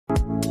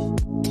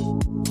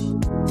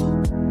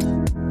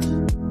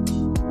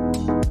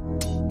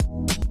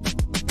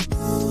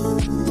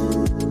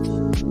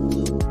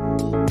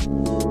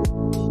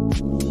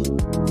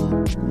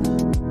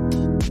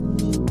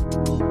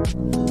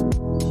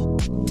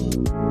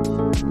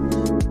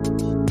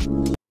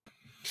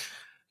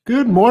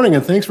Good morning,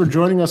 and thanks for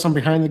joining us on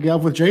Behind the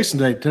Gavel with Jason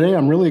today. Today,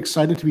 I'm really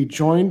excited to be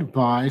joined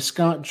by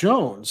Scott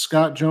Jones.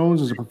 Scott Jones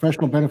is a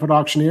professional benefit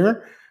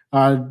auctioneer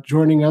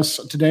joining us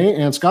today.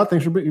 And Scott,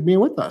 thanks for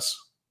being with us.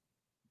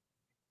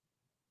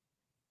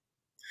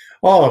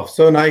 Oh,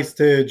 so nice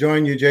to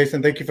join you,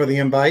 Jason. Thank you for the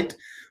invite.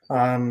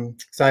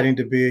 Exciting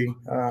to be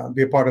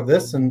a part of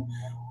this, and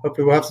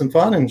hopefully we'll have some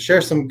fun and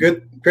share some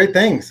great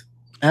things.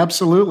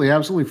 Absolutely,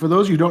 absolutely. For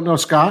those of you who don't know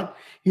Scott,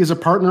 he is a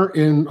partner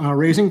in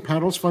Raising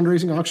Paddles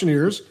Fundraising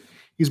Auctioneers.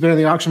 He's been in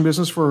the auction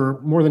business for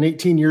more than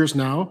 18 years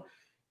now.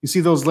 You see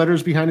those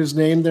letters behind his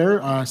name there.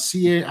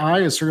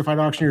 CAI is Certified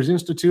Auctioneers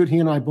Institute. He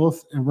and I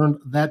both have earned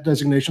that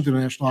designation through the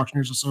National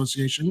Auctioneers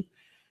Association.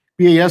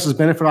 BAS is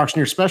Benefit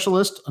Auctioneer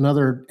Specialist,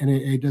 another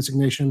NAA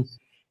designation.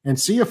 And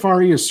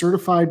CFRE is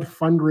Certified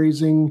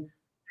Fundraising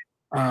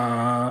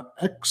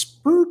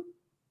Expert?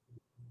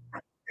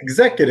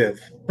 Executive.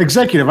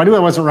 I knew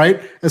that wasn't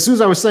right. As soon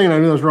as I was saying it, I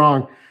knew I was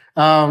wrong.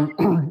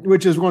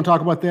 Which is, we're going to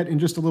talk about that in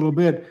just a little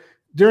bit.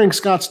 During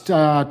Scott's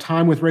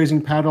time with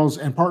Raising Paddles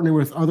and partnering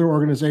with other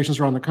organizations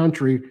around the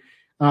country,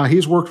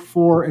 he's worked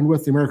for and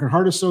with the American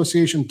Heart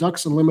Association,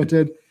 Ducks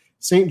Unlimited,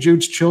 St.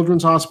 Jude's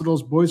Children's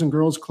Hospitals, Boys and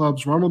Girls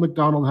Clubs, Ronald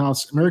McDonald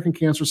House, American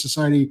Cancer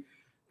Society,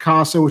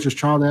 CASA, which is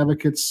Child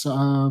Advocates,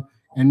 and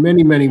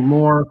many, many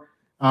more.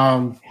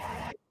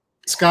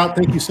 Scott,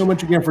 thank you so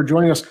much again for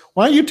joining us.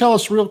 Why don't you tell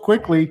us real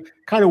quickly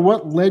kind of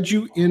what led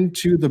you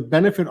into the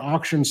benefit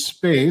auction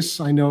space?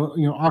 I know,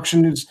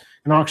 auction is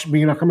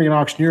becoming an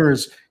auctioneer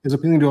is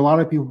appealing to a lot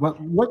of people, but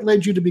what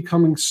led you to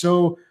becoming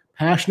so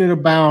passionate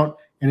about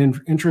and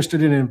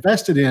interested and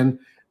invested in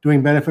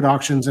doing benefit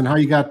auctions, and how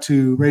you got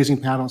to Raising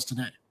Paddles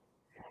today?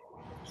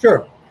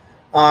 Sure.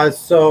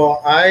 So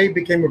I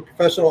became a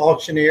professional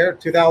auctioneer in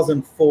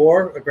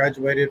 2004. I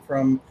graduated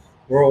from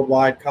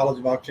Worldwide College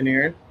of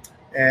Auctioneering,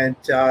 and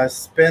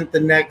spent the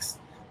next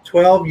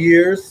 12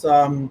 years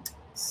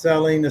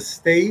selling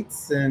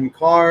estates and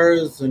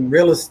cars and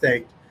real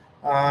estate.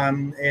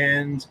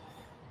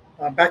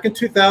 Back in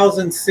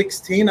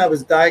 2016, I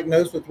was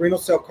diagnosed with renal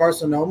cell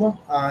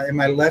carcinoma in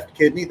my left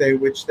kidney,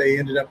 which they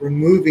ended up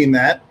removing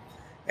that,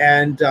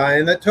 and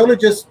that totally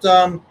just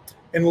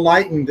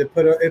enlightened. It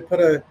put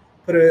an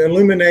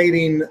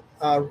illuminating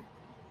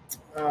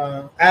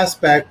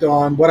aspect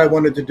on what I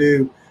wanted to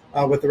do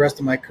with the rest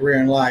of my career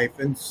in life.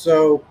 And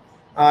so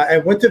I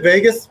went to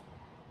Vegas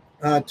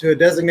to a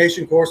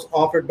designation course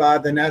offered by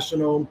the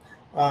National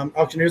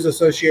Auctioneers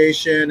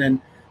Association,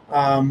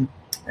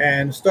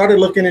 and started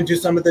looking into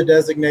some of the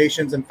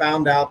designations, and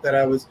found out that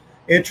I was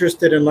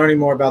interested in learning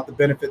more about the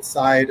benefit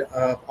side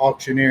of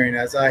auctioneering.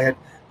 As I had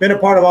been a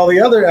part of all the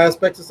other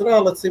aspects, I said,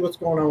 oh, let's see what's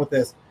going on with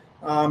this.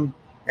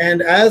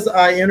 And as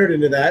I entered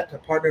into that, I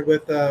partnered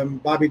with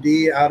Bobby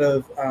D out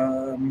of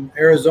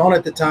Arizona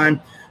at the time,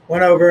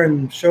 went over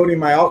and showed him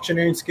my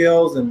auctioneering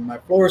skills and my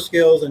floor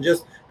skills, and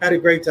just had a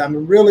great time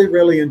and really,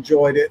 really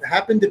enjoyed it. It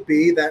happened to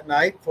be that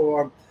night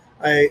for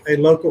a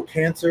local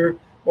cancer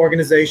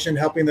organization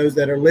helping those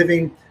that are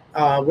living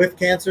with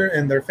cancer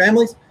and their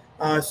families.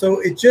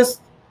 So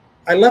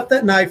I left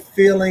that night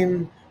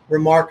feeling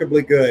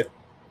remarkably good.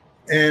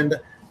 And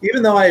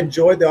even though I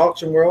enjoyed the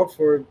auction world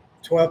for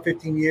 12,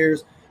 15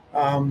 years,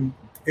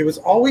 it was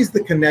always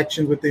the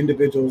connection with the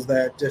individuals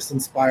that just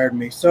inspired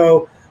me.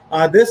 So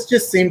this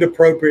just seemed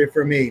appropriate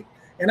for me.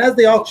 And as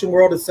the auction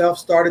world itself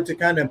started to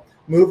kind of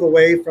move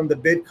away from the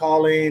bid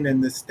calling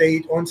and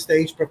the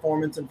on-stage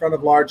performance in front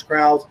of large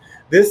crowds,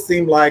 this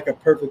seemed like a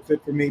perfect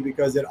fit for me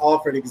because it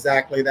offered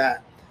exactly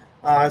that.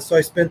 So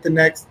I spent the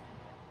next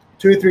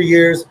 2 or 3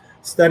 years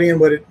studying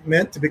what it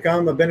meant to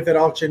become a benefit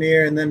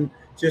auctioneer, and then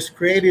just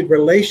created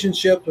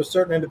relationships with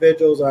certain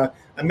individuals. I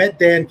met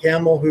Dan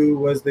Campbell, who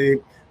was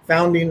the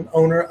founding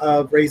owner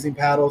of Raising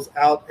Paddles,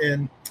 out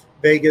in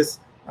Vegas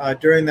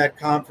during that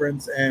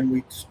conference, and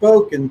we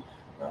spoke, and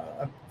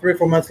 3 or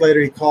 4 months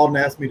later, he called and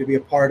asked me to be a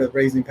part of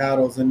Raising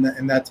Paddles,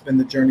 and that's been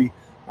the journey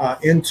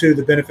into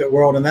the benefit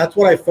world. And that's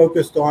what I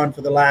focused on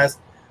for the last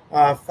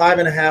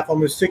 5.5,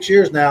 almost 6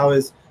 years now,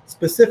 is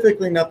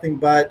specifically nothing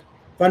but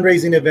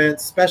fundraising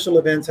events, special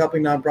events,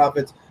 helping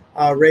nonprofits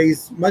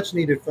raise much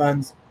needed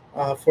funds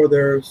for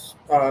their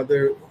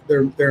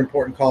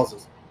important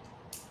causes.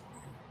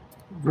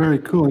 Very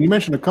cool. You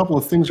mentioned a couple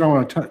of things I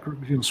want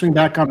to swing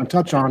back on and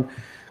touch on.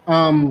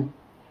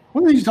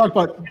 One thing you talked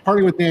about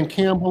partnering with Dan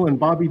Campbell and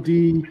Bobby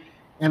D,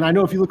 and I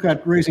know if you look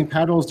at Raising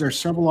Paddles, there's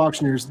several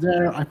auctioneers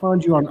there. I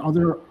found you on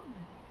other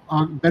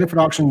benefit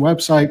auction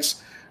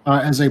websites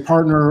as a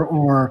partner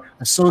or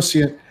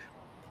associate.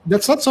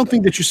 That's not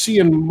something that you see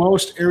in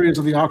most areas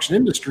of the auction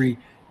industry.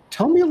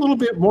 Tell me a little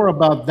bit more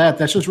about that.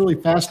 That's just really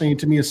fascinating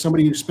to me as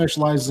somebody who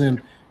specializes in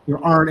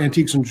art,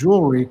 antiques, and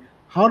jewelry.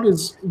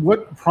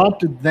 What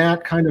prompted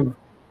that kind of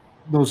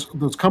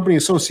those company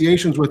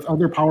associations with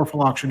other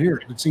powerful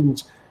auctioneers? It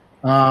seems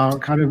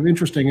kind of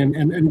interesting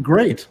and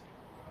great.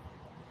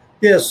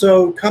 Yeah,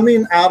 so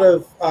coming out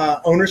of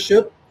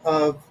ownership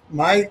of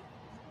my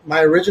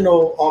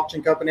original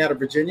auction company out of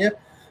Virginia,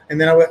 and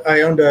then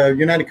I owned a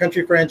United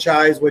Country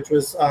franchise, which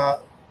was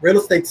real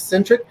estate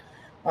centric.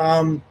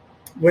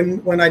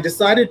 when I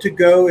decided to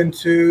go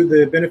into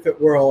the benefit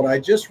world, I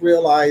just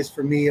realized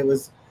for me I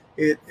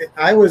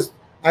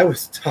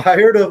was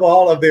tired of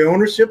all of the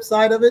ownership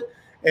side of it,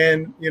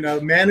 and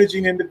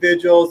managing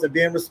individuals and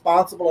being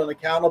responsible and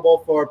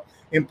accountable for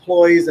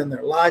employees and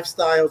their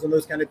lifestyles and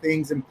those kind of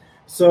things. And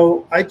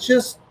so I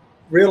just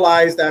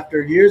realized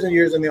after years and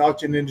years in the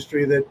auction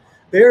industry that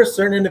there are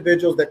certain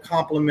individuals that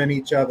complement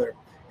each other.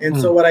 And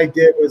so what I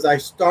did was I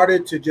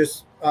started to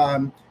just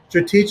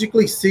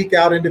strategically seek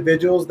out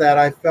individuals that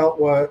I felt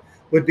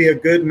would be a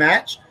good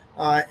match,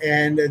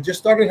 and just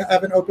started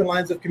having open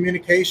lines of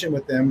communication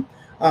with them.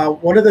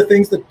 One of the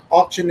things that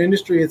auction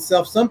industry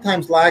itself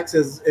sometimes lacks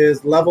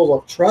is level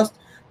of trust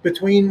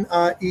between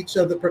each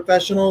of the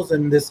professionals,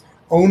 and this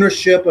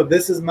ownership of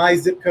this is my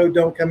zip code,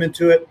 don't come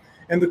into it.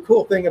 And the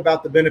cool thing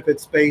about the benefit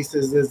space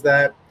is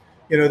that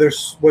there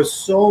was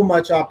so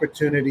much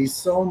opportunity,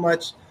 so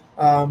much.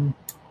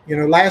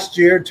 Last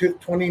year,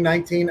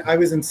 2019, I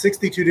was in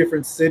 62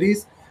 different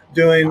cities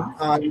doing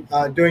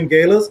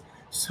galas.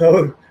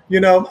 So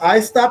I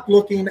stopped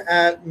looking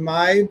at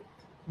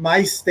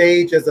my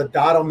stage as a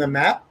dot on the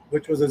map,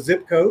 which was a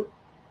zip code,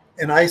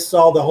 and I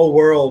saw the whole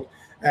world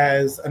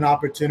as an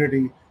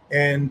opportunity.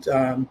 And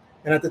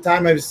at the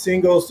time I was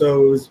single,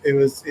 so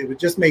it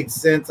just made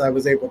sense. I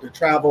was able to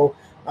travel.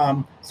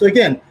 So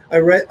again, I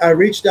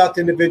reached out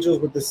to individuals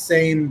with the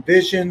same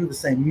vision, the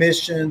same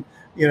mission,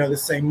 the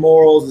same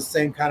morals, the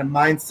same kind of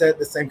mindset,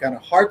 the same kind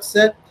of heart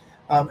set.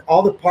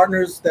 All the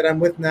partners that I'm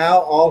with now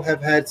all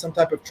have had some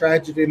type of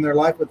tragedy in their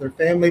life with their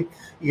family,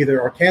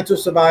 either are cancer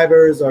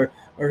survivors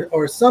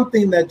or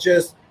something that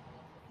just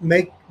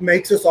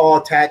makes us all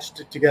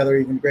attached together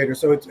even greater.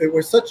 So it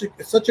was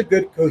such a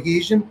good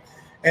cohesion.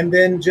 And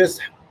then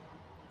just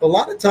a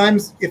lot of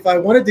times, if I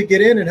wanted to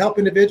get in and help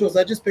individuals,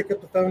 I just pick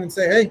up the phone and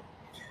say, hey,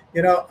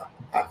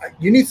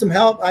 you need some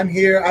help, I'm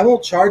here. I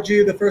won't charge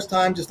you the first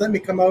time. Just let me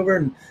come over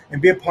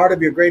and be a part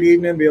of your great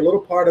evening, be a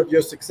little part of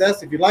your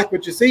success. If you like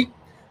what you see,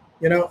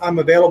 I'm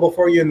available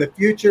for you in the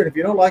future. And if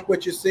you don't like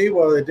what you see,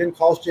 well, it didn't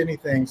cost you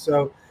anything.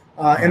 So,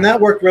 and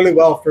that worked really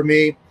well for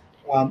me.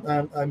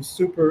 I'm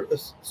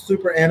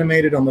super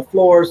animated on the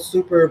floor,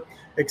 super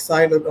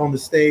excited on the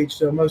stage.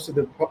 So most of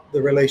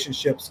the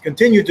relationships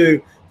continue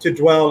to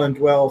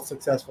dwell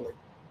successfully.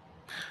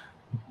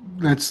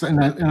 And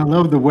I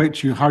love the way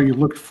how you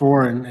looked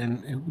for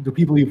and the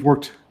people you've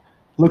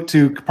looked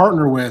to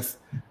partner with,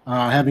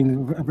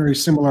 having a very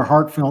similar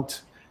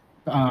heartfelt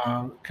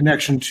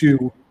connection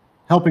to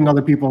helping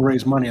other people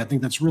raise money. I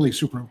think that's really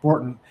super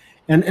important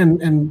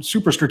and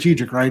super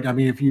strategic, right? I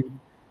mean,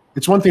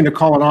 it's one thing to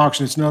call an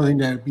auction, it's another thing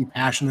to be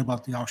passionate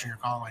about the auction you're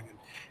calling.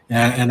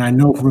 And I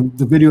know from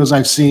the videos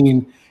I've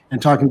seen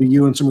and talking to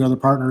you and some of the other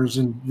partners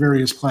in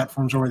various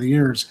platforms over the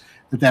years,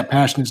 that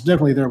passion is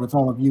definitely there with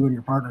all of you and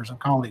your partners and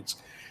colleagues.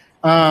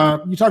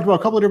 You talked about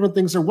a couple of different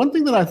things there. One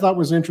thing that I thought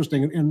was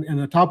interesting, and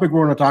a topic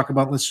we're going to talk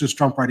about, let's just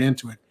jump right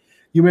into it.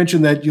 You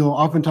mentioned that you'll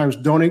oftentimes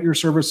donate your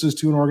services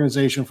to an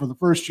organization for the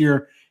first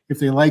year. If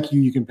they like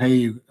you, you can pay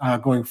you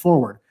going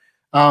forward.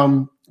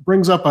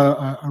 Brings up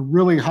a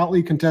really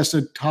hotly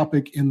contested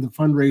topic in the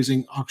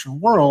fundraising auction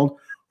world,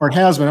 or it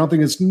has been. I don't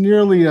think it's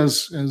nearly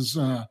as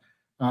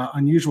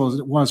unusual as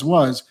it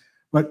was.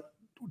 But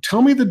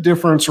tell me the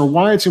difference, or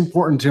why it's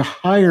important to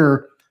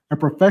hire a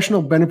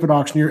professional benefit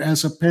auctioneer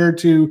as compared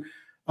to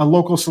a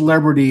local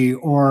celebrity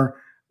or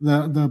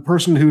the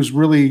person who's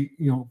really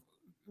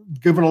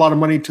given a lot of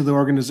money to the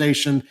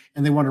organization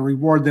and they want to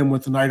reward them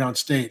with a night on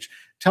stage.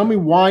 Tell me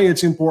why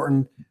it's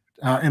important,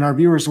 and our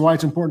viewers, why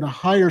it's important to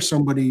hire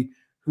somebody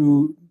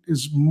who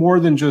is more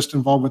than just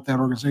involved with that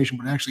organization,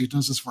 but actually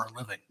does this for a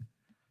living.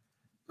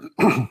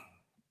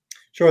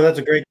 Sure, that's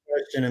a great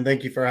question, and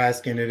thank you for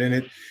asking it.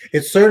 And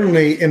it's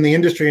certainly in the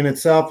industry in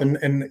itself,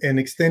 and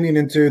extending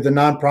into the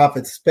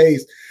nonprofit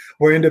space,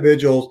 where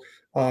individuals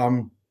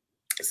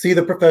see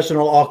the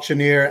professional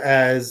auctioneer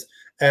as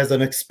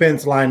an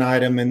expense line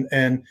item,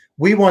 and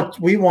we want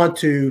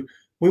to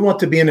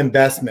be an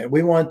investment.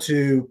 We want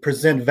to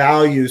present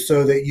value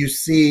so that you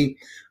see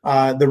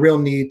the real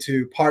need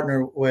to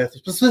partner with,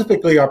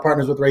 specifically our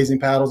partners with Raising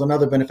Paddles and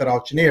other benefit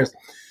auctioneers.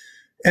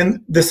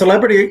 And the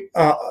celebrity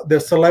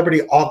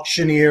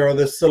auctioneer or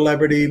the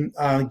celebrity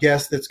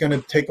guest that's going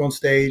to take on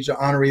stage,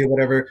 honoree or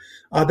whatever,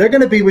 they're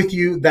going to be with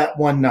you that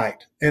one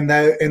night in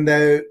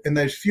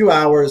those few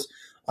hours,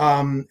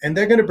 and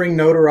they're going to bring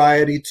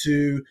notoriety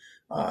to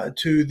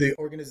the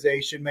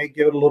organization, may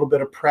give it a little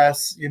bit of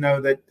press,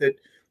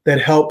 that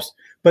helps,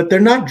 but they're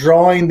not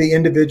drawing the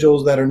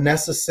individuals that are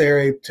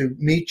necessary to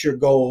meet your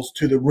goals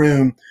to the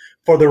room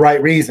for the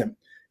right reason.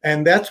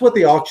 And that's what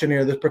the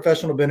auctioneer, the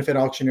professional benefit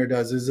auctioneer,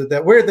 does, is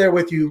that we're there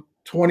with you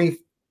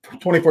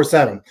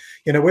 24/7.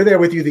 We're there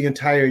with you the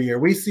entire year.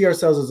 We see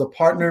ourselves as a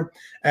partner,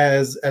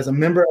 as a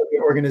member of the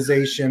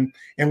organization,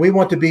 and we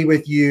want to be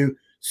with you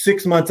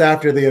 6 months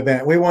after the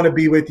event. We want to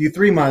be with you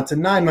 3 months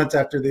and 9 months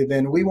after the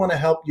event. We want to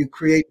help you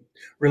create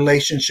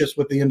relationships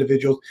with the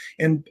individuals.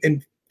 And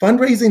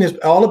fundraising is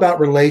all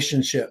about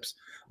relationships.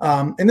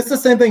 And it's the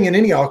same thing in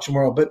any auction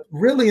world, but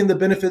really in the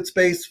benefit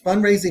space,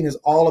 fundraising is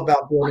all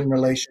about building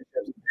relationships.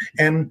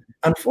 And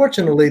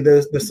unfortunately,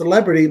 the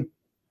celebrity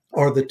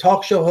or the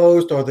talk show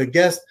host or the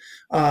guest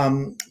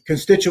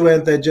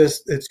constituent that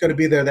it's going to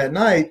be there that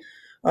night,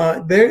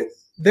 they're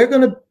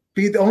going to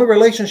be the only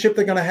relationship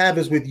they're going to have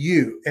is with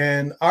you.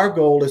 And our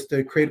goal is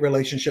to create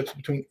relationships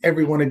between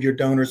every one of your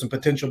donors and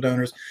potential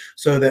donors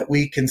so that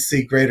we can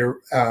see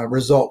greater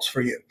results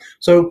for you.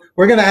 So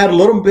we're going to add a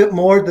little bit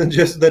more than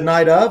just the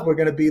night of. We're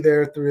going to be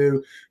there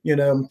through,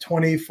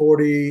 20,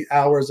 40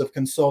 hours of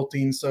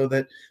consulting so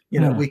that,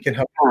 we can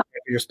help you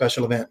for your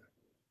special event.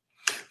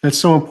 That's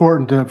so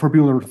important for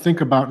people to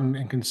think about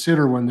and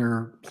consider when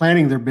they're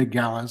planning their big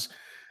galas.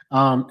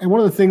 And one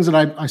of the things that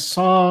I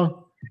saw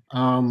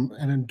an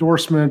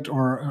endorsement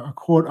or a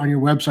quote on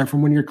your website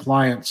from one of your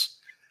clients,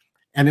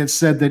 and it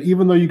said that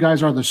even though you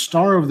guys are the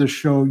star of the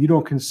show, you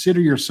don't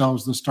consider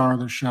yourselves the star of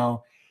the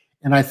show.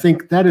 And I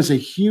think that is a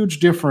huge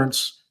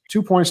difference.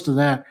 2 points to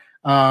that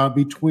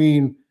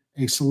between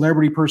a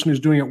celebrity person who's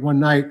doing it one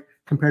night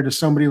compared to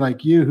somebody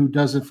like you who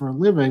does it for a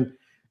living,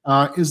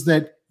 is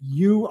that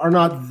you are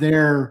not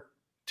there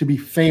to be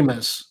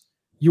famous.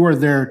 You are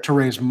there to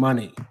raise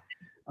money.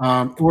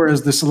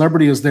 Whereas the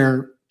celebrity is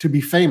there to be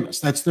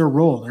famous. That's their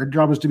role. Their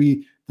job is to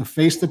be the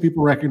face that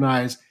people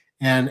recognize,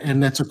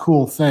 and that's a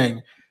cool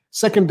thing.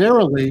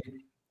 Secondarily,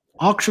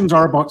 auctions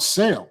are about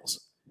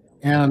sales.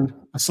 And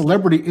a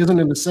celebrity isn't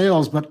into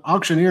sales, but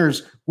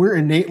auctioneers, we're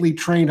innately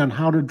trained on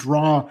how to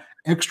draw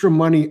extra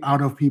money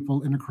out of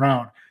people in a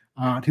crowd,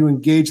 to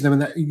engage them.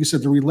 And that, you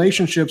said, the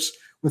relationships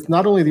with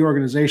not only the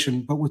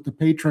organization, but with the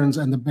patrons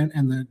and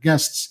the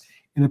guests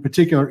in a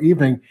particular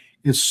evening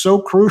is so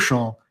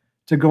crucial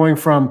to going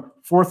from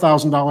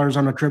 $4,000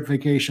 on a trip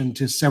vacation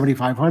to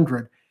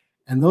 $7,500.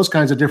 And those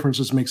kinds of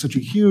differences make such a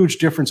huge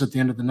difference at the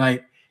end of the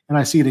night. And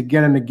I see it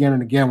again and again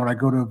and again when I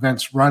go to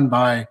events run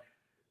by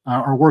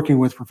or working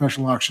with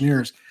professional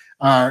auctioneers.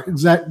 Do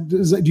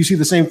you see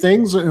the same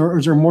things, or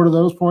is there more to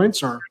those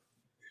points? Or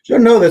sure,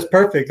 no, that's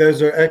perfect.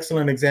 Those are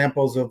excellent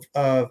examples of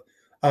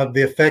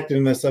the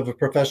effectiveness of a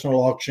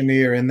professional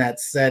auctioneer in that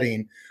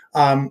setting.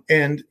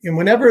 And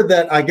whenever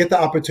that I get the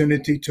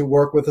opportunity to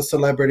work with a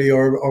celebrity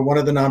or one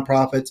of the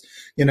nonprofits,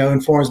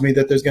 informs me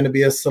that there's going to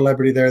be a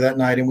celebrity there that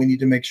night, and we need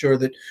to make sure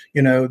that,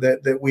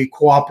 that we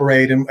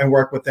cooperate and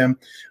work with them.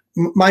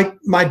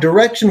 My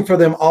direction for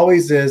them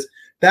always is,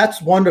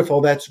 that's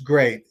wonderful. That's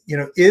great.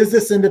 Is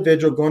this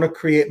individual going to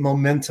create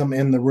momentum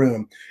in the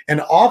room? And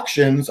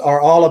auctions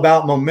are all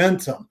about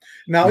momentum.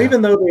 Now,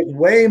 even though there's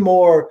way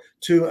more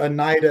to a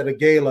night at a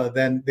gala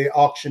than the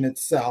auction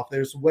itself,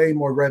 there's way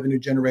more revenue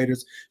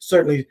generators,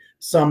 certainly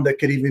some that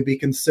could even be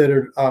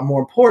considered more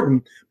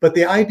important. But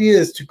the idea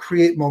is to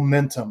create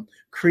momentum,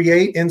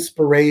 create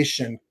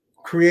inspiration,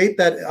 create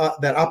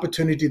that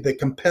opportunity that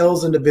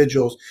compels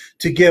individuals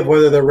to give,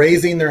 whether they're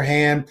raising their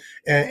hand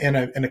in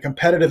a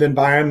competitive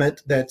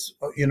environment that's,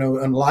 a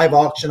live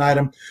auction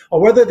item,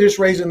 or whether they're just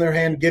raising their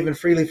hand, giving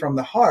freely from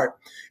the heart.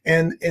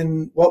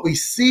 And what we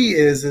see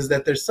is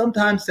that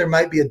sometimes there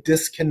might be a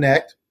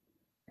disconnect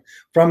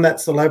from that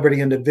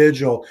celebrity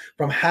individual,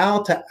 from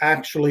how to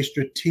actually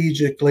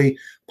strategically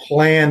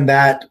plan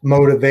that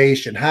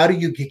motivation. How do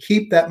you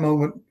keep that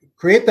moment,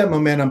 create that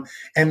momentum,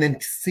 and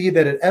then see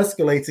that it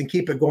escalates and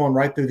keep it going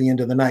right through the end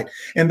of the night?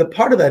 And the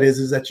part of that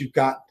is that you've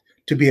got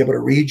to be able to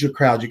read your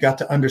crowd. You got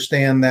to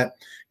understand that,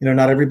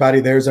 not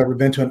everybody there's ever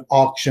been to an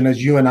auction,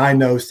 as you and I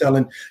know,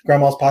 selling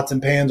grandma's pots and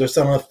pans or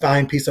selling a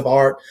fine piece of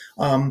art.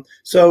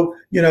 So,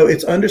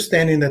 it's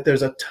understanding that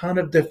there's a ton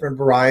of different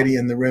variety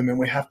in the room, and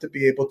we have to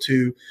be able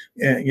to,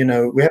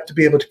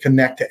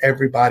 connect to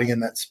everybody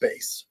in that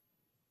space.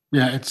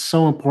 Yeah, it's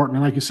so important.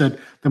 And like you said,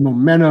 the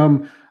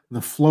momentum,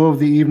 the flow of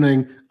the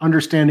evening,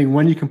 understanding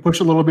when you can push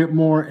a little bit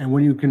more and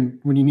when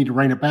you need to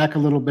rein it back a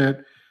little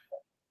bit,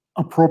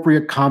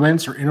 appropriate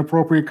comments or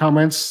inappropriate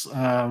comments.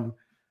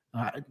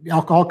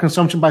 Alcohol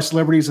consumption by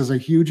celebrities is a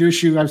huge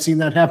issue. I've seen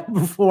that happen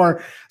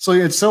before. So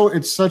it's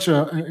such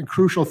a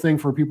crucial thing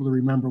for people to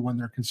remember when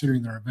they're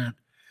considering their event.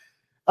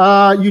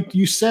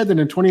 You said that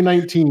in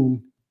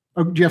 2019,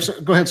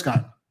 go ahead,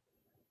 Scott.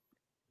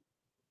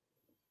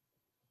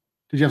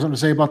 Did you have something to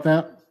say about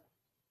that?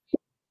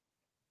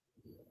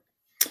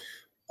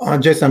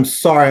 Jason, I'm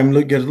sorry. I'm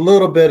looking a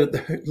little bit.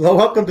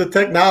 Welcome to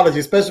technology,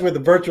 especially with the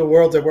virtual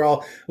worlds that we're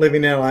all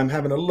living in. I'm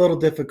having a little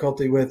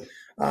difficulty with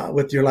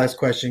your last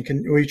question.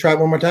 Will you try it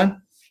one more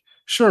time?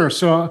 Sure.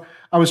 So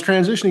I was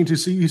transitioning to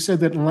see. You said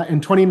that in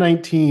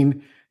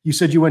 2019, you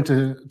said you went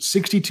to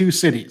 62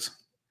 cities.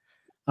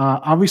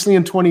 Obviously,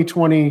 in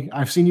 2020,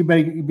 I've seen you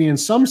be in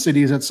some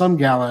cities at some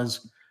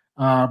galas,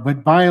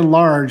 but by and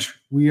large,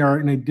 we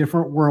are in a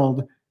different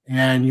world,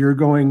 and you're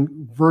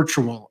going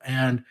virtual.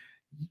 And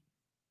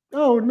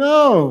oh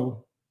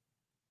no!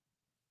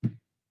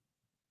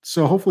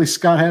 So hopefully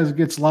Scott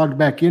gets logged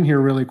back in here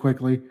really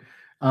quickly.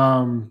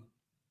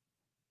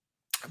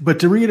 But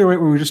to reiterate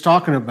what we were just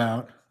talking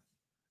about,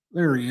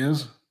 there he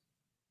is.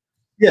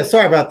 Yeah,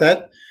 sorry about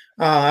that.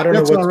 I don't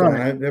know what's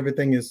going on.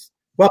 Everything is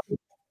well.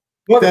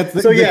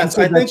 So yes,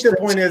 I think the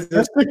point is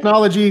that's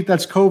technology,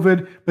 that's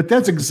COVID, but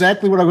that's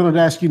exactly what I'm going to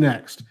ask you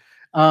next.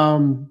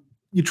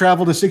 You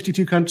traveled to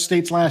 62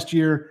 states last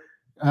year.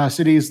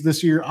 cities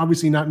this year.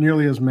 Obviously, not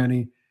nearly as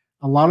many.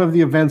 A lot of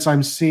the events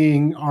I'm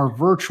seeing are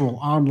virtual,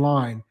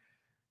 online.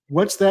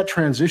 What's that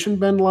transition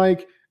been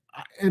like?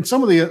 And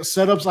some of the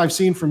setups I've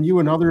seen from you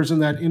and others in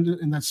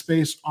that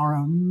space are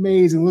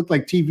amazing. Look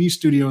like TV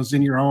studios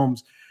in your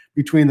homes,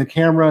 between the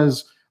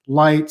cameras,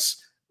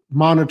 lights,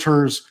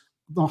 monitors,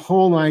 the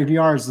whole 9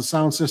 yards, the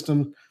sound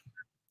system.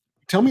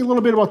 Tell me a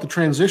little bit about the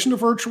transition to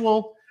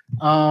virtual,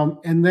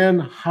 and then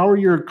how are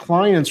your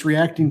clients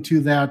reacting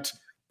to that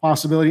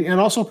possibility, and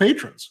also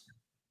patrons?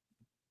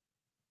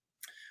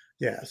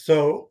 Yeah,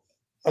 so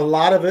a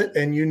lot of it,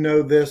 and you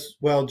know this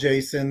well,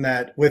 Jason,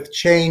 that with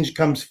change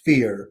comes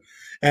fear.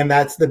 And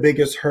that's the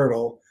biggest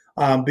hurdle,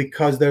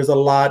 because there's a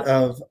lot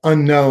of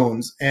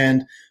unknowns.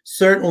 And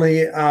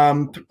certainly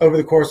over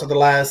the course of the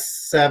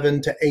last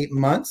 7 to 8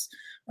 months,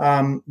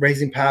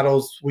 Raising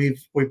Paddles,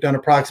 we've done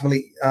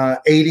approximately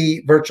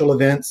 80 virtual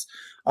events.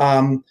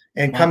 And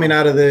coming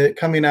out of the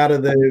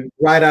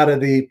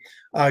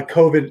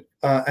COVID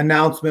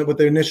announcement with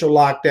the initial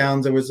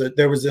lockdowns,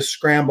 there was this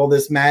scramble,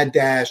 this mad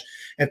dash,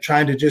 and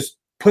trying to just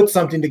put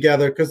something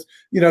together, because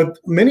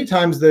many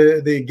times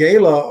the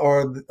gala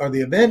or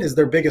the event is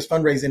their biggest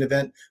fundraising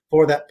event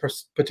for that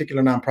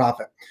particular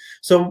nonprofit.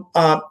 So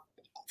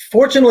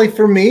fortunately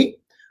for me,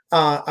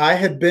 I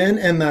had been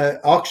in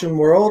the auction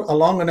world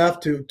long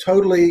enough to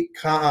totally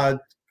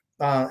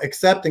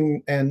accept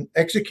and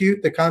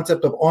execute the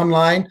concept of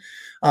online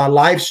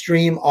live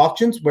stream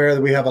auctions, where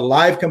we have a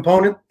live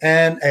component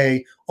and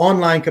a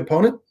online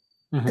component.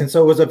 Mm-hmm. And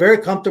so it was a very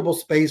comfortable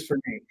space for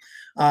me.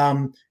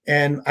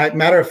 And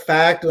matter of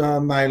fact,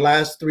 my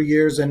last 3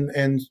 years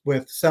and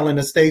with selling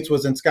estates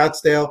was in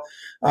Scottsdale,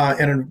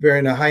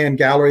 in a high-end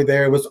gallery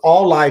there. It was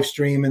all live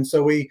stream. And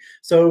so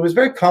it was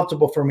very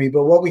comfortable for me.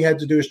 But what we had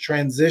to do is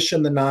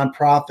transition the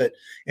nonprofit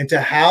into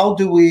how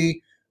do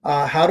we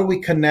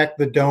connect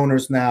the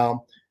donors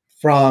now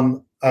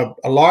from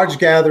a large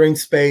gathering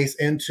space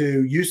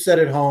into you sit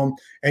at home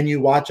and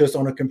you watch us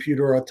on a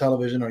computer or a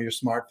television or your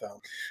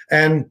smartphone.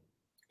 And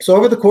so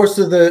over the course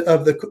of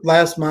the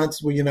last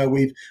months,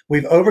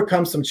 we've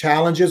overcome some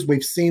challenges.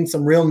 We've seen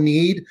some real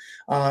need,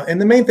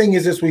 and the main thing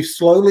is we've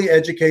slowly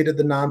educated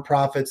the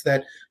nonprofits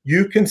that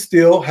you can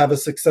still have a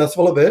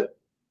successful event,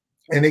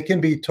 and it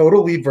can be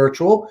totally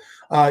virtual.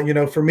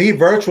 For me,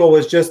 virtual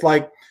was just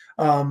like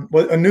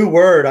a new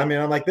word. I mean,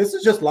 I'm like, this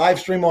is just live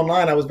stream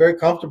online. I was very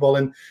comfortable,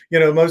 and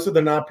most of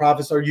the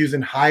nonprofits are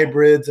using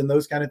hybrids and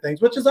those kind of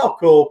things, which is all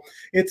cool.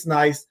 It's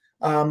nice,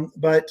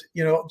 but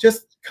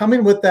just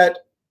coming with that.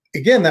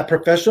 Again, that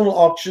professional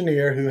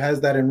auctioneer who has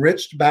that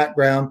enriched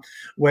background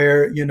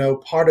where,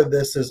 part of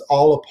this is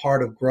all a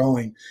part of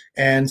growing.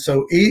 And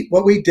so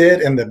what we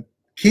did, and the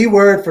key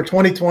word for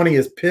 2020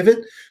 is pivot.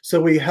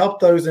 So we helped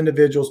those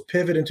individuals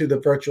pivot into the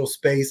virtual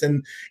space.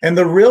 And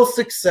the real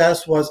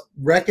success was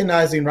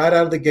recognizing right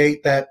out of the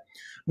gate that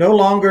no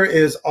longer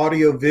is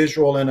audio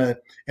visual in a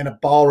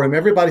ballroom.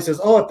 Everybody says,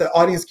 oh, if the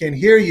audience can't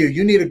hear you,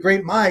 you need a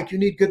great mic, you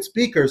need good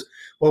speakers.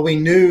 Well, we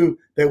knew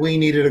that we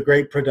needed a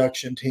great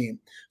production team.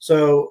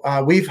 So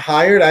we've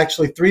hired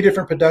actually 3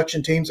 different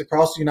production teams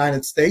across the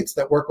United States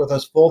that work with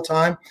us full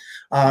time.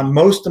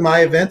 Most of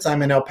my events,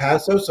 I'm in El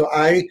Paso, so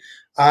I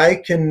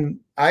can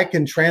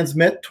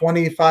transmit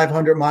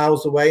 2,500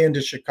 miles away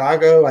into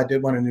Chicago. I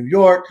did one in New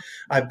York.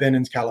 I've been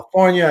in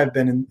California. I've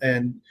been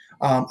in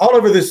all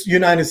over this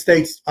United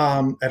States.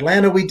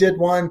 Atlanta, we did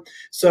one.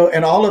 So,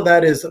 and all of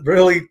that is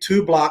really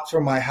 2 blocks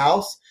from my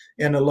house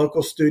in a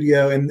local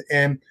studio,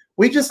 and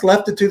we just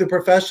left it to the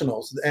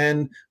professionals.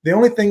 And the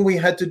only thing we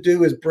had to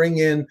do is bring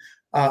in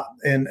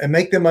and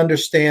make them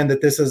understand that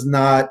this is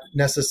not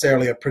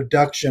necessarily a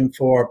production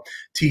for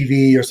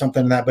TV or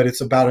something like that, but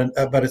it's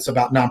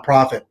about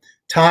nonprofit.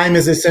 Time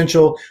is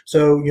essential.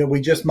 So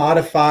we just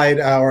modified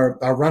our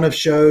run of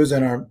shows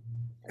and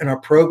our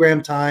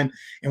program time,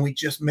 and we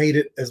just made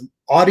it as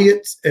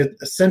audience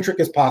centric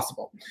as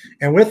possible.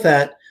 And with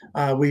that,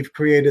 we've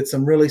created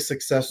some really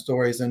success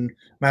stories. And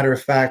matter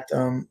of fact,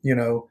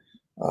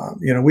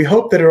 we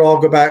hope that it'll all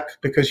go back,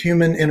 because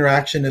human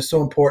interaction is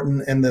so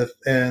important in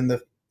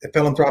the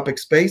philanthropic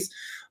space.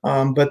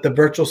 But the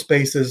virtual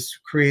space is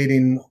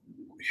creating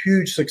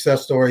huge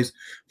success stories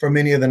for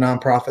many of the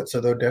nonprofits,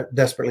 so they're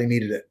desperately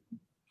needed it.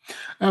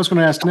 I was going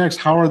to ask next,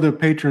 how are the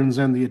patrons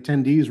and the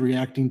attendees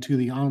reacting to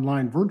the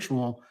online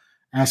virtual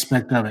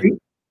aspect of it?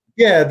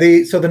 Yeah,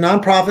 so the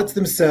nonprofits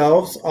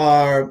themselves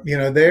are,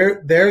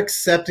 they're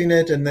accepting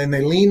it, and then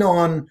they lean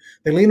on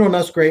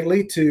us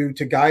greatly to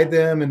guide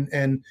them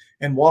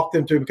and walk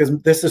them through, because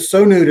this is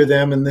so new to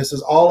them, and this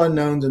is all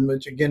unknowns, and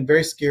which again,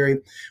 very scary.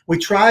 We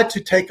try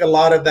to take a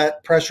lot of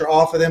that pressure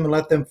off of them and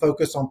let them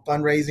focus on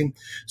fundraising.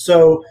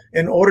 So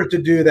in order to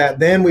do that,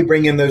 then we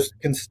bring in those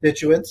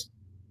constituents,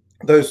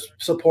 those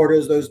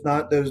supporters, those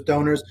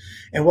donors.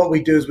 And what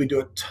we do is we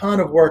do a ton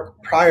of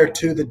work prior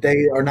to the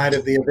day or night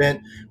of the event,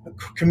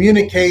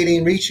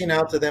 communicating, reaching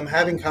out to them,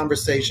 having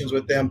conversations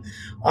with them.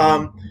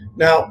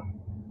 Now,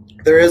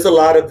 there is a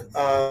lot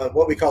of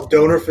what we call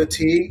donor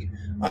fatigue,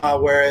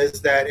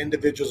 whereas that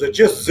individuals are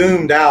just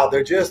zoomed out.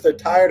 They're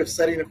tired of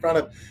sitting in front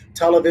of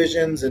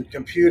televisions and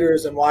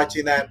computers and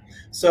watching that.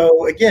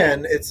 So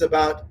again, it's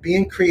about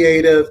being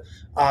creative,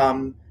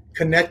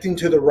 connecting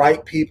to the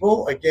right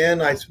people.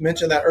 Again, I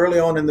mentioned that early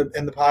on in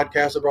the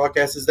podcast or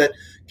broadcast, is that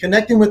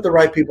connecting with the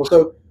right people.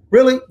 So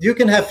really, you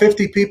can have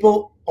 50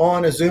 people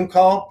on a Zoom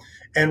call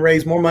and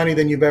raise more money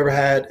than you've ever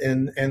had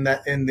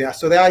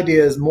so the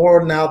idea is,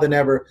 more now than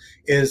ever,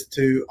 is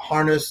to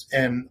harness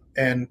and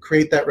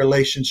create that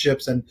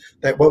relationships and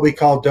that what we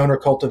call donor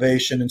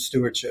cultivation and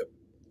stewardship.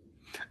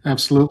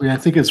 Absolutely. I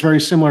think it's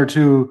very similar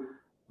to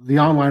the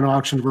online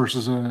auction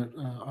versus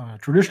a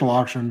traditional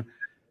auction.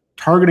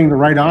 Targeting the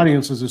right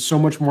audiences is so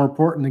much more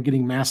important than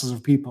getting masses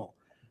of people.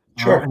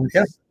 Sure.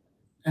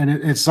 And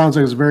it sounds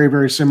like it's very,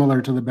 very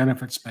similar to the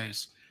benefit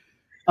space.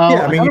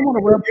 Yeah, I mean,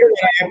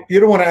 you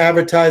don't want to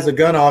advertise a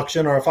gun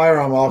auction or a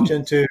firearm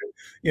auction to,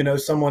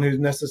 someone who's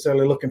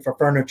necessarily looking for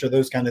furniture,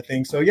 those kind of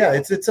things. So yeah,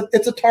 it's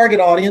a target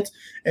audience,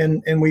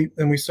 and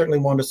we certainly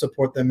want to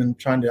support them in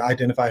trying to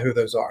identify who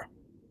those are.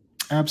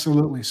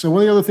 Absolutely. So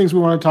one of the other things we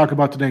want to talk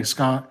about today,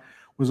 Scott,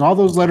 was all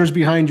those letters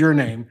behind your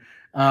name,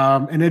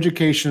 and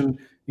education.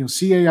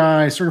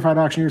 CAI, Certified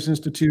Auctioneers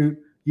Institute.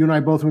 You and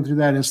I both went through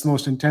that. It's the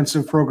most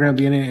intensive program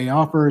the NAA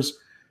offers.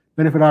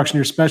 Benefit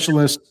Auctioneer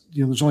Specialist,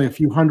 there's only a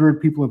few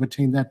hundred people have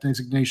attained that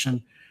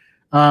designation.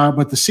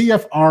 But the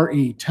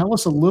CFRE, tell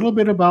us a little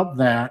bit about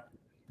that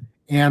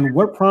and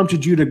what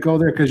prompted you to go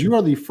there, because you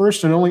are the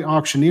first and only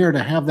auctioneer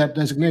to have that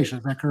designation.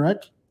 Is that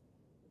correct?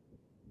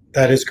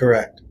 That is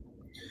correct.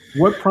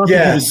 What prompted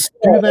you to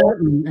do that,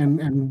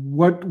 and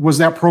what was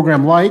that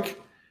program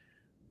like?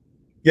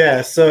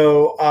 Yeah,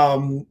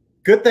 so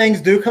good things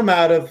do come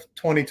out of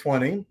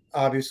 2020.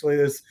 Obviously,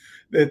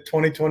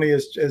 2020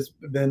 has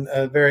been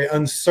a very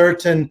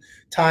uncertain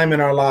time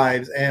in our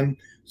lives. And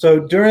so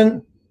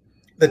during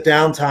the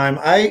downtime,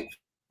 I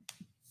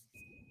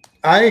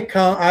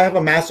have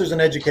a master's in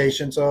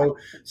education. So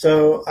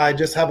I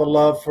just have a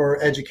love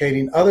for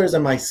educating others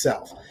and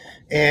myself.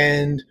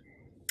 And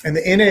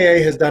the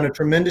NAA has done a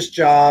tremendous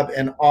job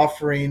in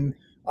offering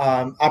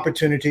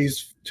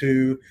opportunities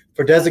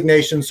for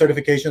designations,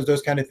 certifications,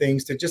 those kind of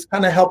things, to just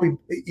kind of help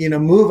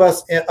move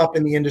us up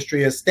in the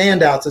industry as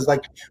standouts. As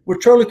like, we're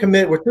truly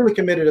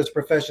committed as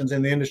professions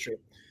in the industry.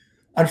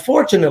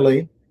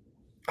 Unfortunately,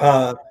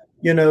 that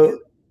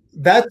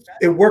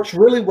it works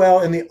really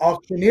well in the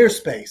auctioneer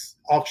space.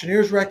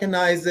 Auctioneers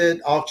recognize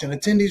it, auction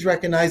attendees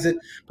recognize it,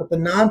 but the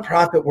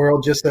nonprofit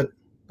world just said,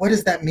 what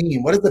does that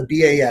mean? What is the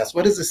BAS?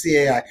 What is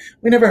the CAI?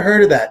 We never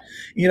heard of that,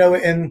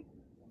 and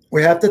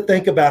we have to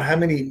think about how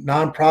many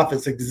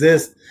nonprofits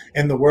exist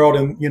in the world.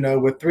 And,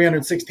 with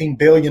 $316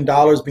 billion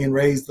being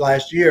raised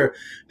last year,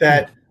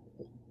 that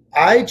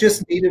I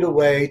just needed a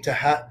way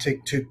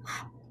to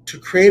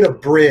create a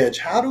bridge.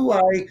 How do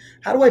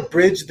I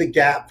bridge the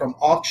gap from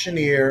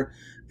auctioneer,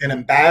 an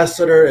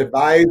ambassador,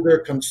 advisor,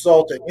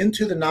 consultant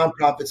into the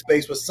nonprofit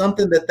space with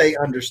something that they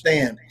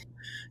understand?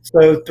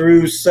 So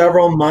through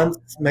several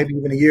months, maybe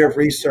even a year of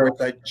research,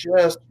 I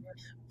just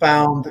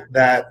found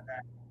that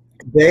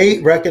they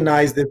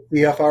recognize the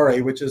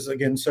CFRE, which is,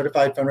 again,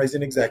 Certified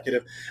Fundraising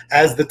Executive,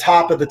 as the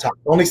top of the top.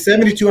 Only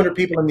 7,200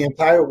 people in the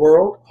entire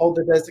world hold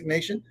the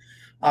designation,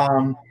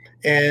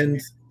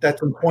 and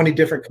that's in 20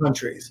 different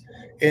countries.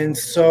 And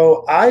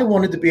so I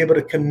wanted to be able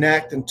to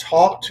connect and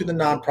talk to the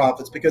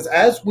nonprofits, because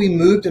as we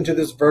moved into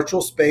this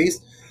virtual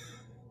space,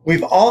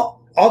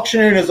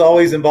 auctioneering is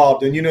always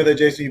involved. And you know that,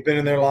 Jason, you've been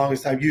in there the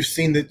longest time. You've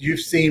seen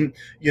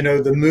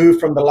the move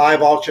from the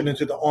live auction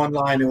into the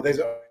online.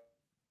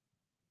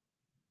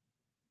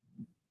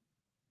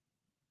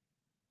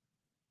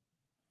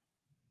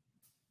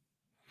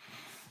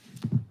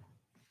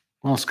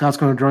 Well, Scott's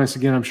going to join us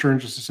again, I'm sure, in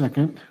just a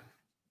second.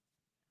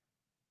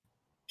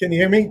 Can you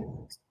hear me?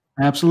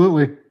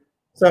 Absolutely.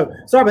 So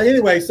sorry, but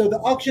anyway, so the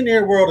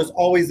auctioneer world is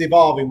always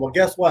evolving. Well,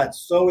 guess what?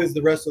 So is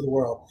the rest of the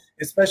world,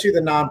 especially the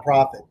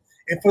nonprofit.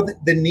 And for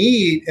the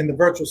need in the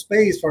virtual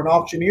space for an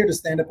auctioneer to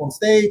stand up on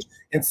stage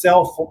and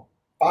sell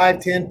 5,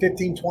 10,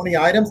 15, 20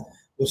 items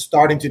was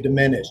starting to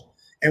diminish.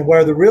 And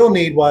where the real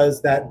need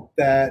was that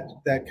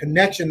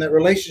connection, that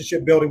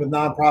relationship building with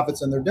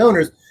nonprofits and their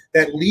donors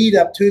that lead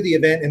up to the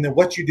event, and then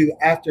what you do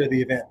after the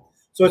event.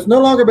 So it's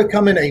no longer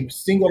becoming a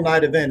single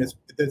night event.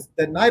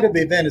 The night of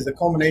the event is the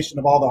culmination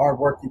of all the hard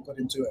work you put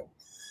into it.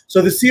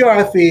 So the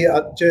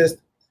CRFE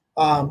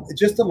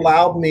just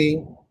allowed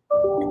me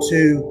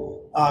to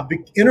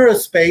enter a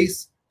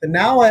space that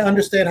now I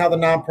understand how the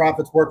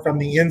nonprofits work from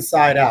the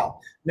inside out.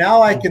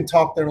 Now I can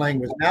talk their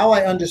language. Now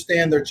I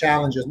understand their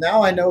challenges.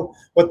 Now I know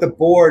what the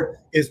board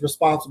is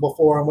responsible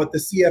for, and what the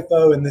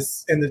CFO and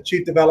the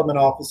Chief Development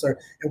Officer,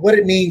 and what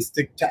it means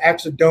to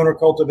actually donor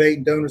cultivate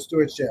and donor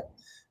stewardship.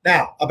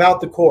 Now, about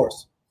the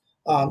course.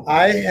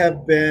 I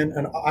am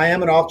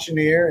an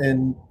auctioneer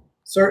and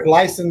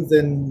licensed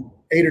in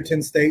 8 or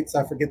 10 states.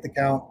 I forget the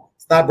count.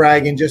 It's not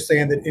bragging, just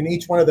saying that in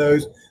each one of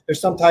those, there's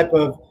some type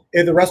of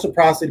either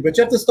reciprocity, but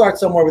you have to start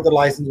somewhere with the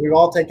license. We've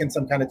all taken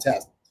some kind of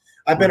test.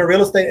 I've been a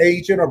real estate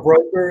agent or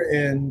broker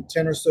in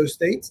 10 or so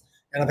states,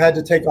 and I've had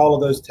to take all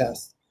of those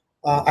tests.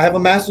 I have a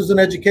master's in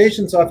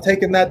education, so I've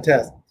taken that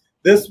test.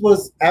 This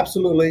was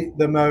absolutely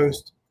the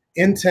most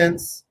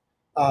intense,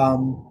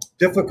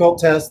 difficult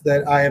test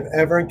that I have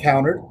ever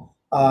encountered.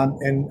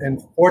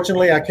 And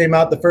fortunately, I came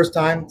out the first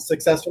time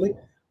successfully.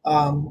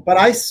 But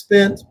I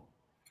spent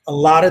a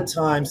lot of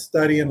time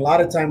studying, a lot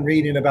of time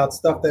reading about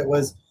stuff that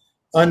was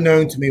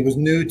unknown to me, was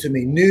new to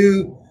me,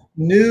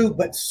 new,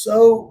 but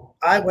so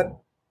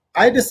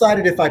I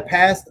decided if I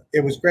passed,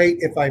 it was great.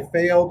 If I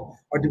failed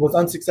or was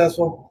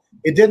unsuccessful,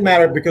 it didn't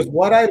matter, because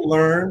what I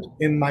learned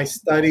in my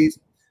studies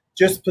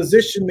just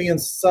positioned me in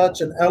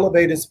such an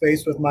elevated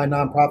space with my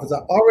nonprofits.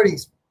 I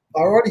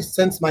already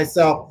sensed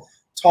myself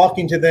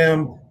talking to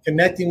them,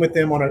 connecting with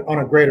them on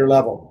a greater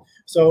level.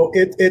 So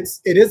it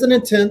is an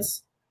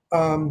intense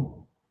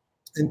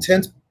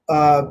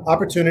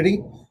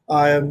opportunity.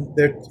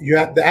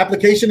 The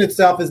application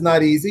itself is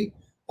not easy.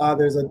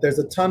 There's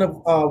a ton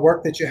of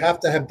work that you have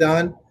to have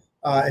done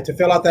to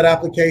fill out that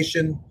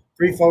application.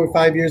 3, 4,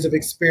 5 years of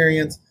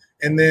experience,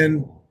 and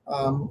then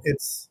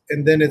it's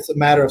a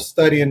matter of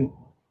studying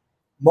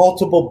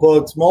multiple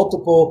books,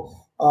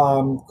 multiple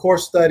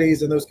course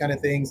studies, and those kind of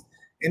things.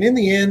 And in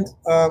the end,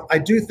 I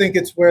do think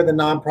it's where the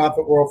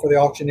nonprofit world for the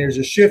auctioneers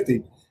is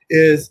shifting.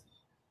 Is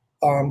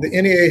the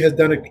NAA has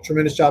done a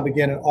tremendous job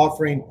again in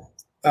offering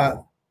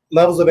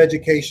levels of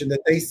education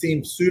that they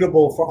seem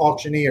suitable for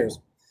auctioneers.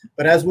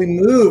 But as we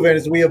move and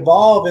as we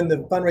evolve in the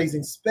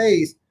fundraising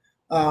space,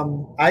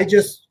 I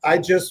just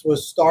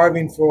was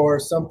starving for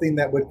something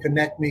that would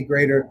connect me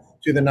greater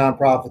to the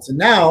nonprofits. And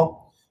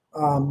now,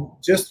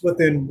 just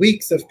within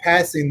weeks of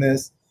passing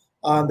this,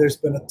 there's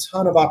been a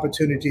ton of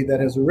opportunity that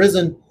has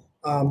arisen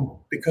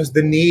because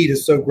the need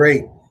is so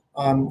great.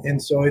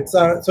 And so it's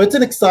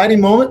an exciting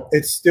moment.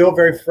 It's still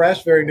very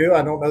fresh, very new.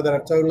 I don't know that I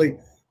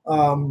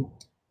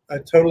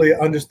totally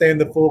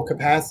understand the full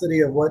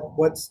capacity of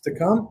what's to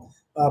come,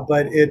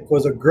 but it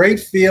was a great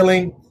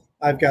feeling.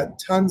 I've got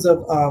tons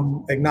of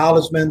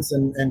acknowledgments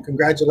and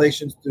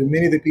congratulations to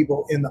many of the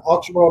people in the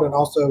auction world and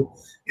also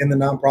in the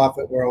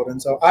nonprofit world.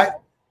 And so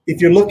if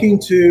you're looking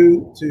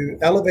to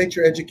elevate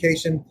your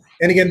education,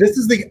 and again, this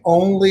is the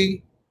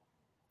only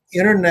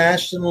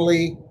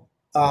internationally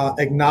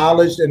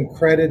acknowledged and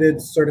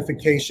credited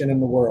certification in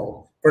the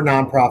world for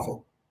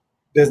nonprofit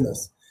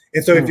business.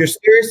 And so if you're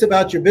serious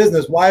about your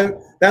business,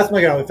 that's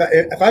my goal.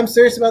 If I'm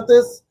serious about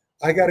this,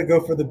 I got to go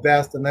for the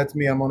best. And that's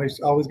me. I'm always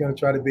going to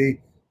try to be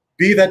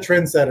that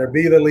trendsetter,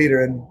 be the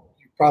leader. And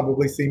you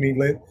probably see me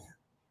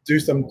do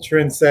some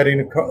trend setting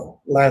the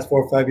last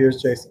 4 or 5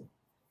 years, Jason.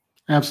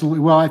 Absolutely.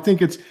 Well, I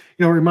think it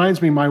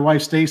reminds me, my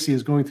wife, Stacy,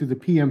 is going through the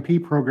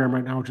PMP program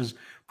right now, which is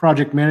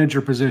project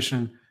manager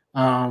position.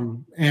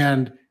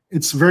 And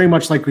it's very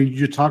much like what you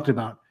just talked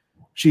about.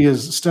 She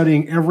is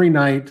studying every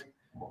night,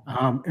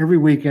 every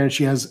weekend.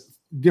 She has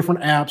different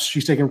apps.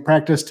 She's taking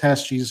practice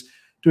tests. She's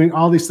doing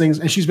all these things.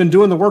 And she's been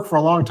doing the work for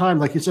a long time.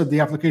 Like you said,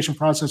 the application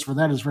process for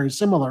that is very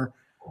similar.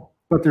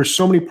 But there's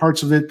so many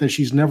parts of it that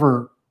she's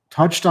never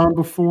touched on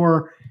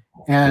before.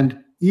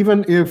 And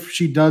even if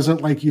she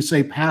doesn't, like you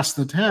say, pass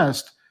the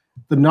test,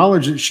 the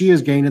knowledge that she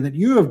has gained and that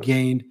you have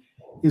gained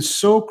is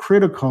so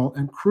critical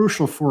and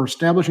crucial for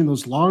establishing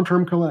those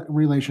long-term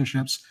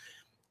relationships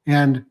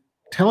and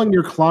telling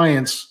your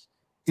clients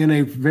in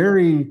a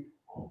very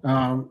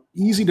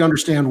easy to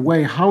understand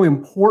way how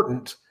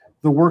important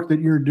the work that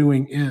you're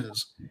doing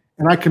is.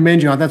 And I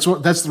commend you. That's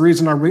the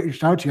reason I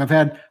reached out to you. I've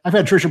had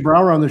Tricia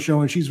Brower on the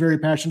show, and she's very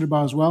passionate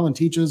about it as well, and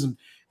teaches and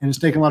has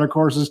taken a lot of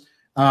courses.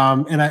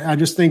 And I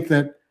just think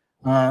that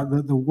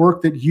the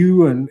work that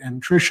you and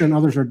Tricia and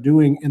others are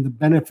doing in the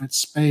benefit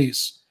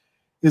space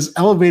is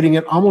elevating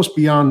it almost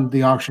beyond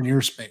the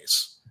auctioneer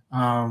space,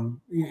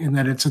 in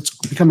that it's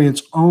becoming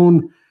its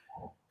own,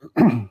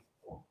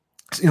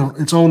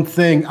 its own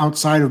thing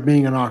outside of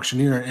being an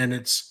auctioneer. And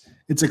it's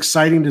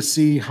exciting to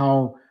see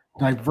how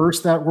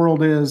diverse that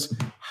world is,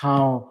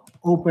 how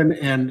open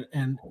and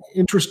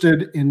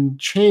interested in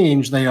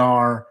change they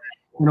are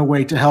in a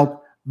way to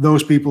help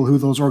those people who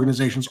those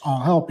organizations all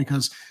help.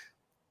 Because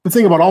the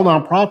thing about all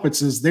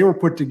nonprofits is they were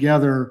put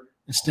together,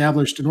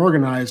 established, and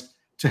organized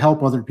to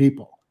help other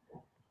people.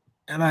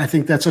 And I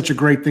think that's such a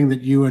great thing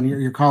that you and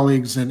your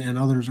colleagues and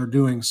others are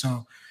doing.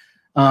 So,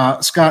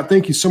 Scott,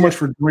 thank you so much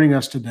for joining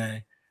us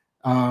today.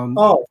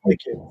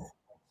 Thank you.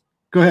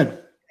 Go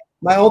ahead.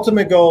 My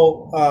ultimate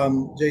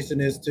goal,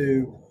 Jason, is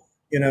to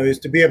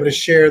be able to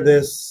share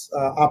this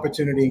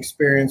opportunity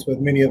experience with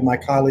many of my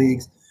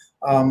colleagues.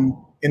 And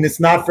it's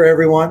not for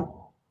everyone,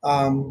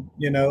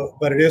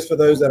 but it is for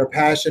those that are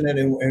passionate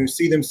and who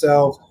see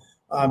themselves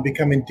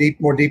becoming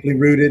more deeply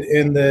rooted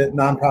in the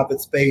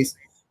nonprofit space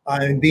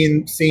and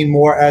being seen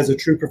more as a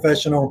true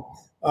professional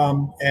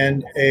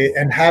and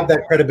have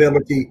that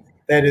credibility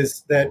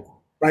that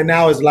right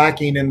now is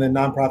lacking in the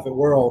nonprofit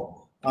world.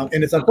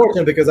 And it's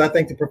unfortunate because I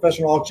think the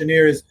professional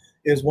auctioneer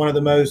is one of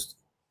the most,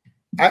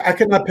 I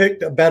could not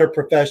pick a better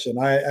profession.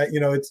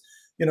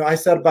 I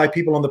sat by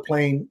people on the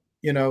plane,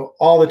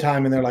 all the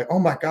time, and they're like, oh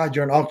my God,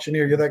 you're an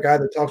auctioneer. You're that guy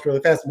that talks really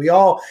fast. And we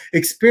all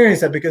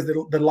experience that because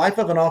the life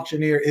of an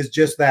auctioneer is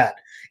just that.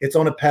 It's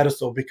on a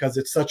pedestal because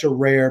it's such a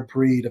rare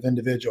breed of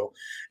individual.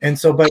 And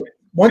so, but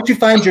once you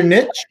find your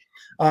niche,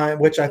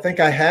 which I think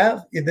I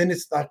have, and then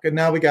it's like,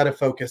 now we got to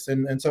focus.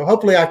 And so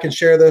hopefully I can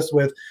share this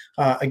with,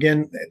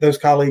 again, those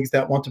colleagues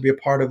that want to be a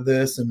part of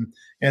this, and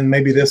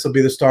maybe this will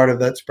be the start of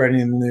that spreading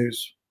the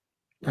news.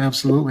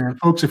 Absolutely. And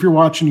folks, if you're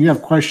watching, you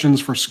have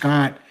questions for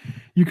Scott,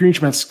 you can reach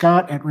him at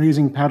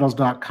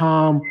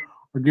scott@raisingpaddles.com,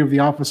 or give the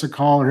office a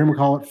call, or him a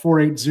call at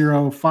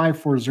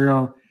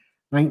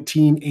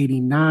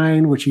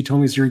 480-540-1989, which he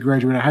told me is he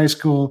graduated high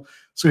school.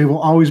 So he will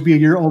always be a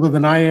year older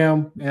than I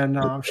am. And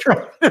I'm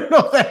sure I'll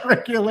know that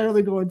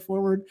regularly going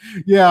forward.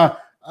 Yeah,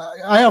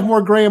 I have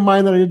more gray in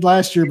mine than I did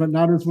last year, but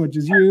not as much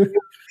as you.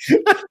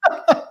 You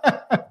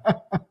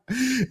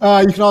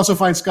can also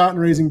find Scott and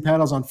Raising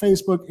Paddles on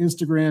Facebook,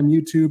 Instagram,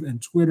 YouTube, and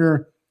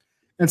Twitter.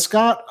 And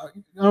Scott, I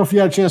don't know if you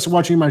had a chance to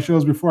watch any of my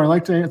shows before. I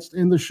like to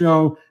end the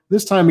show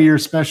this time of year,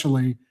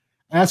 especially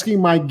asking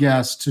my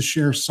guests to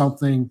share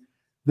something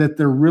that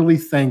they're really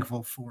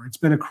thankful for. It's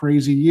been a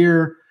crazy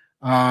year.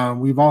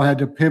 We've all had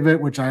to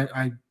pivot, which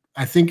I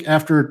think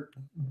after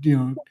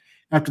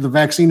the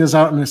vaccine is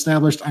out and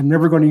established, I'm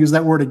never going to use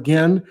that word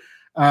again.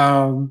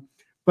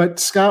 But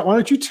Scott, why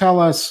don't you tell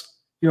us,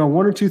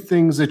 one or two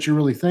things that you're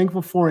really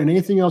thankful for, and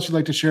anything else you'd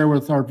like to share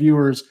with our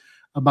viewers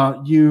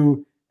about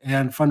you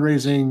and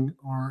fundraising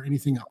or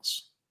anything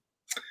else?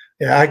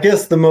 Yeah, I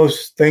guess the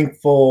most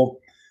thankful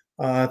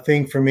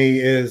thing for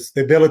me is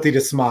the ability to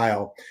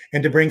smile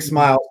and to bring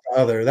smiles to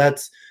others.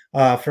 That's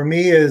for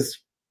me, is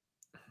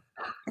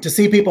to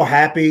see people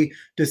happy,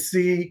 to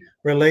see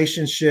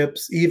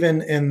relationships,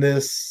 even in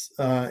this,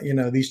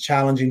 these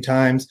challenging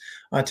times,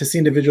 to see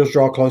individuals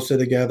draw closer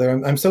together.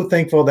 I'm so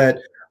thankful that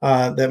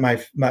my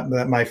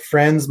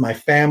friends, my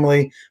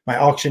family, my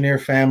auctioneer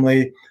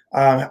family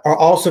are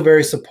also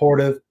very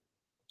supportive,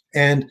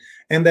 and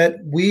that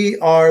we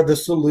are the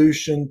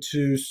solution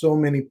to so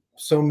many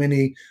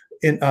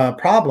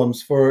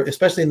problems,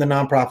 especially in the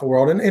nonprofit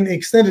world, and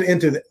extended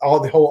into the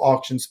whole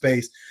auction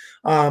space.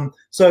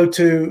 So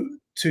to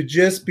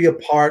just be a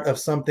part of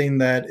something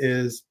that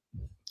is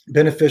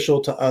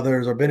beneficial to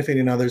others or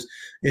benefiting others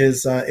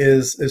is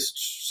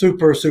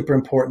super, super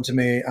important to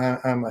me.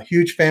 I'm a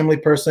huge family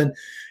person,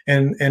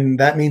 and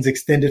that means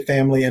extended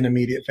family and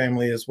immediate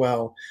family as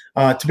well.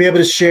 To be able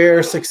to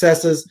share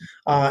successes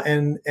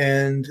and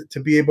to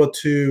be able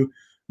to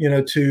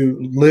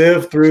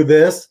live through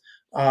this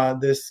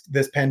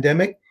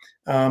pandemic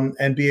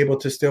and be able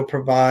to still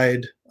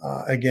provide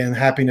again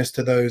happiness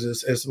to those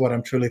is what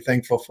I'm truly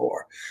thankful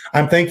for.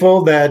 I'm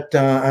thankful that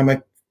I'm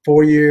a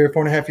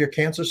 4.5 year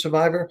cancer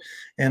survivor,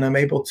 and I'm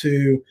able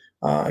to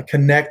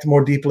connect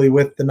more deeply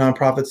with the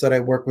nonprofits that I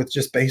work with,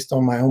 just based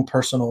on my own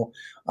personal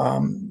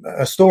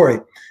story.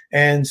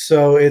 And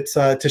so it's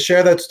to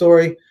share that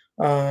story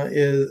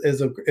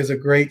is a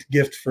great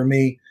gift for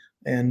me.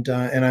 And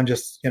I'm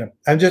just a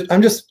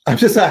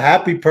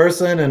happy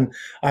person, and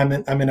I'm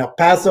in El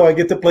Paso. I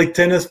get to play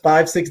tennis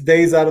 5-6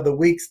 days out of the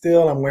week.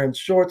 Still, I'm wearing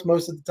shorts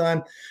most of the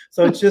time.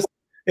 So it's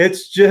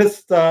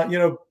just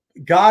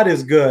God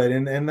is good,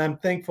 and I'm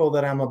thankful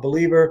that I'm a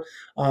believer.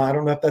 I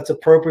don't know if that's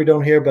appropriate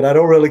on here, but I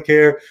don't really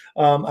care.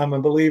 I'm a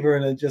believer,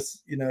 and it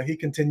just He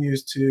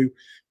continues to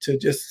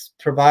just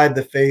provide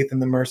the faith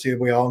and the mercy that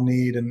we all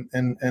need, and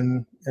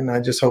I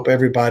just hope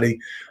everybody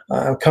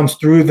comes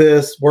through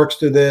this, works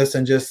through this,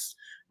 and just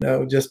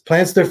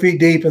plants their feet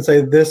deep and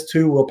say this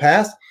too will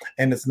pass,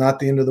 and it's not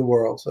the end of the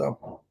world.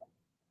 So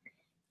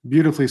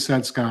beautifully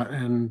said, Scott,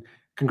 and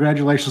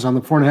congratulations on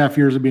the 4.5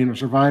 years of being a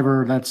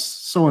survivor. That's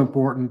so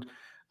important.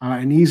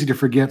 And easy to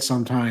forget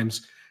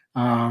sometimes,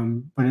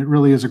 but it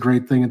really is a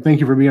great thing. And thank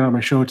you for being on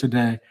my show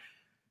today.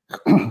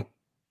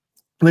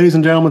 Ladies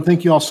and gentlemen,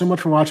 thank you all so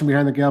much for watching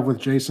Behind the Gavel with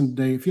Jason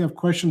today. If you have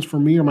questions for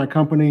me or my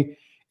company,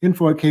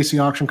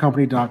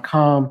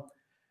 info@kcauctioncompany.com.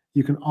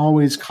 You can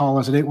always call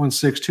us at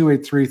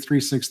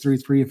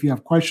 816-283-3633. If you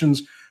have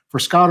questions for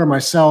Scott or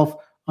myself,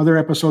 other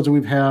episodes that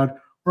we've had,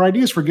 or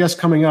ideas for guests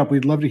coming up,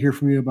 we'd love to hear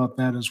from you about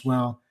that as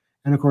well.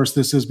 And of course,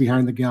 this is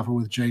Behind the Gavel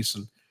with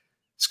Jason.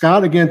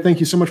 Scott, again, thank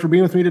you so much for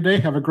being with me today.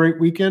 Have a great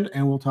weekend,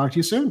 and we'll talk to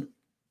you soon.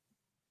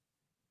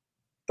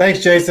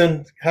 Thanks,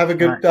 Jason. Have a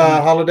good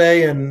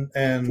holiday and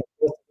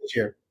this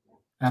year.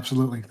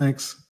 Absolutely. Thanks.